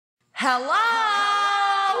Hello!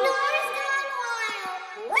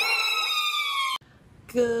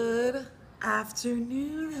 Good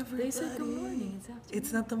afternoon, everybody. They said good morning. It's afternoon.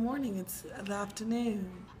 It's not the morning, it's the afternoon.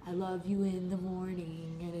 I love you in the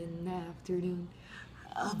morning and in the afternoon.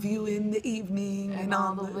 I love you in the evening and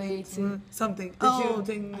all the way to something. Oh,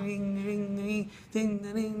 ding, ding, ding, ding, ding,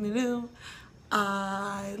 ding, ding, ding.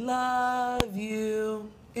 I love you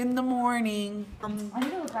in the morning.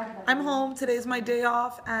 I'm home. Today's my day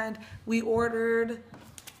off, and we ordered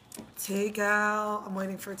takeout. I'm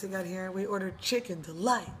waiting for it to get here. We ordered chicken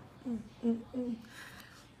delight.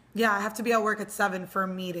 Yeah, I have to be at work at 7 for a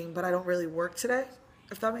meeting, but I don't really work today,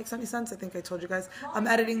 if that makes any sense. I think I told you guys. I'm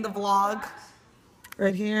editing the vlog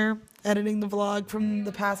right here. Editing the vlog from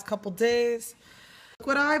the past couple days. Look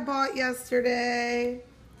what I bought yesterday.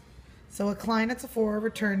 So a client at Sephora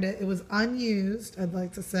returned it. It was unused, I'd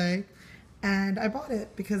like to say. And I bought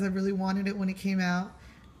it because I really wanted it when it came out.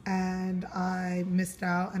 And I missed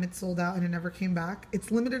out and it sold out and it never came back.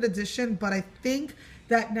 It's limited edition, but I think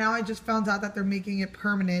that now I just found out that they're making it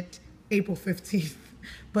permanent April 15th,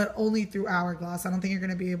 but only through Hourglass. I don't think you're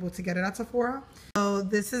gonna be able to get it at Sephora. So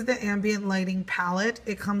this is the ambient lighting palette.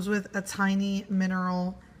 It comes with a tiny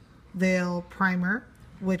mineral veil primer,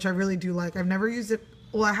 which I really do like. I've never used it.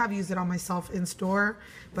 Well, I have used it on myself in store,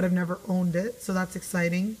 but I've never owned it, so that's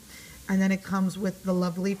exciting. And then it comes with the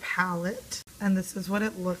lovely palette, and this is what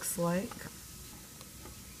it looks like.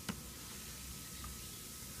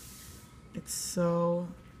 It's so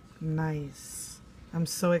nice. I'm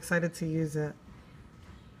so excited to use it.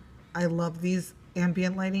 I love these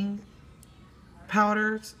ambient lighting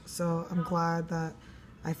powders, so I'm glad that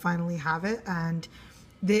I finally have it. And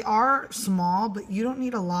they are small, but you don't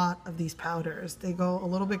need a lot of these powders. They go, a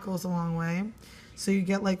little bit goes a long way. So you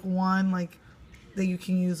get like one like that you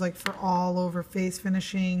can use like for all over face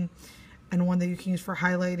finishing, and one that you can use for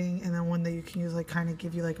highlighting, and then one that you can use like kind of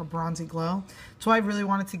give you like a bronzy glow. So I really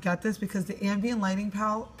wanted to get this because the ambient lighting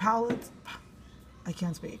palettes, I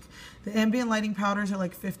can't speak. The ambient lighting powders are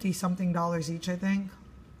like $50-something each, I think.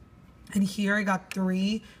 And here I got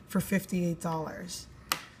 3 for $58.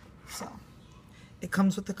 So it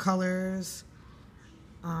comes with the colors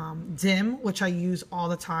Dim, which I use all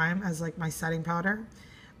the time as like my setting powder.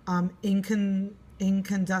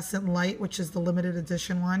 Incandescent Light, which is the limited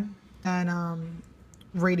edition one. And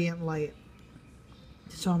Radiant Light.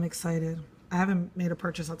 So I'm excited. I haven't made a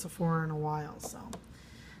purchase at Sephora in a while, so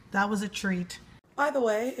that was a treat. By the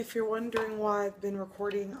way, if you're wondering why I've been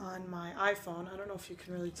recording on my iPhone, I don't know if you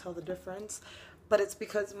can really tell the difference, but it's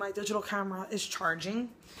because my digital camera is charging.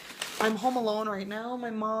 I'm home alone right now. My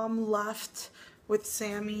mom left with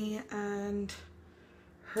Sammy and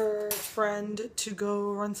her friend to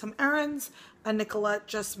go run some errands, and Nicolette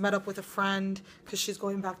just met up with a friend because she's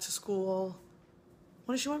going back to school.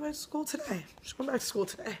 When is she going back to school? Today. She's going back to school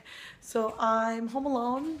today. So I'm home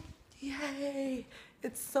alone. Yay!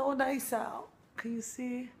 It's so nice out. Can you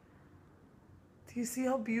see? Do you see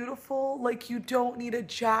how beautiful? Like, you don't need a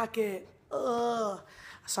jacket. Ugh.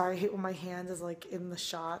 Sorry, I hate when my hand is like in the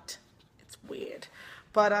shot. It's weird.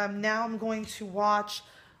 But now I'm going to watch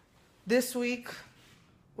this week.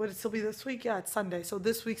 Would it still be this week? Yeah, it's Sunday. So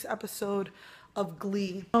this week's episode of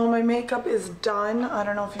Glee. Oh, my makeup is done. I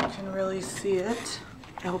don't know if you can really see it.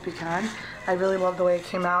 I hope you can. I really love the way it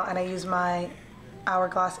came out, and I use my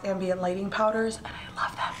Hourglass ambient lighting powders, and I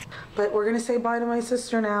love them. But we're gonna say bye to my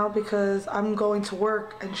sister now because I'm going to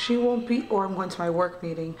work and she won't be, or I'm going to my work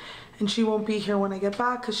meeting, and she won't be here when I get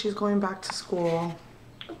back because she's going back to school.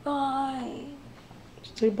 Bye.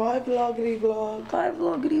 Say bye, vloggity vlog. Bye,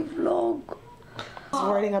 vloggity vlog. I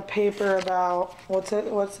was writing a paper about, what's it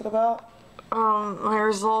about? My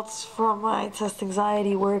results from my test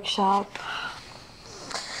anxiety workshop.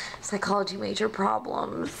 Psychology major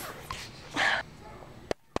problems.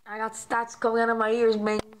 I got stats coming out of my ears,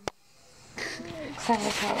 man.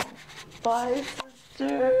 Bye,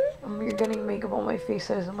 sister. You're getting makeup on my face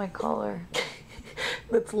that isn't my color.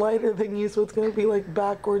 That's lighter than you, so it's gonna be like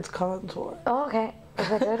backwards contour. Oh, okay. Is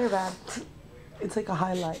that good or bad? It's like a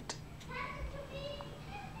highlight.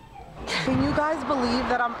 Can you guys believe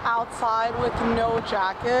that I'm outside with no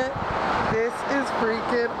jacket? This is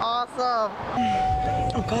freaking awesome.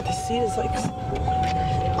 Oh god, the seat is like...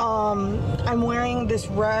 I'm wearing this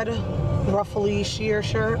red ruffly sheer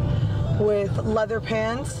shirt with leather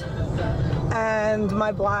pants and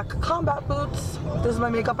my black combat boots. This is my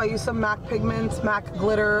makeup. I use some MAC pigments, MAC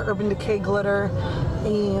glitter, Urban Decay glitter,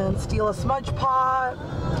 and Stila smudge pot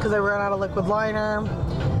because I ran out of liquid liner.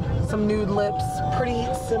 Some nude lips, pretty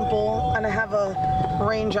simple, and I have a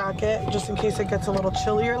rain jacket just in case it gets a little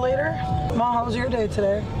chillier later. Mom, how was your day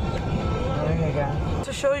today? There you go. So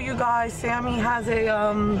to show you guys, Sammy has a,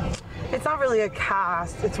 it's not really a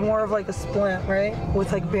cast, it's more of like a splint, right?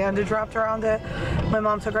 With like bandage wrapped around it. My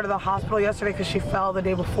mom took her to the hospital yesterday because she fell the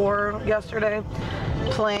day before yesterday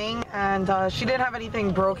playing, and she didn't have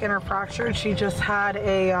anything broken or fractured. She just had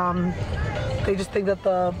a, they just think that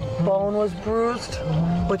the bone was bruised,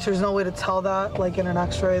 which there's no way to tell that, like in an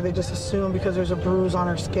x-ray. They just assume because there's a bruise on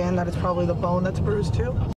her skin that it's probably the bone that's bruised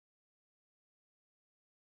too.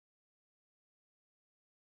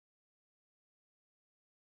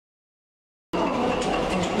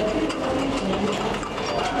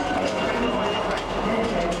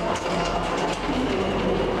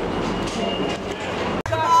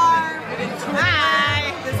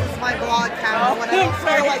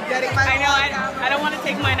 I don't want to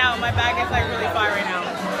take mine out. My bag is like really far right now.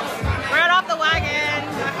 Right off the wagon.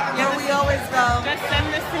 Where we always go. Just send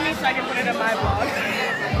this to me so I can put it in my vlog.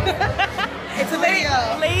 It's a video.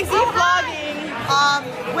 Lazy vlogging.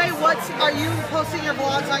 Wait, are you posting your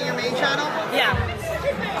vlogs on your main channel? Yeah.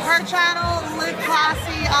 Her channel, Live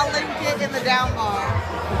Classy, I'll link it in the down bar.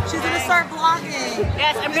 She's gonna start vlogging.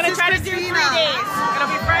 Yes, I'm gonna try to do 3 days. It'll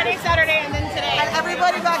be Friday, Saturday, and then today. And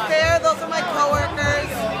everybody back there, those are my coworkers.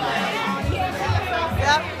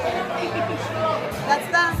 Yep. That's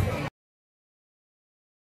them.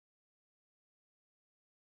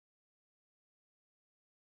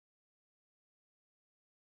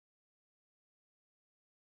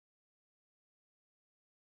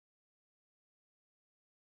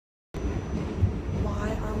 Why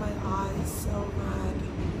are my eyes so red?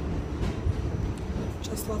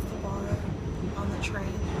 Just left the bar on the train.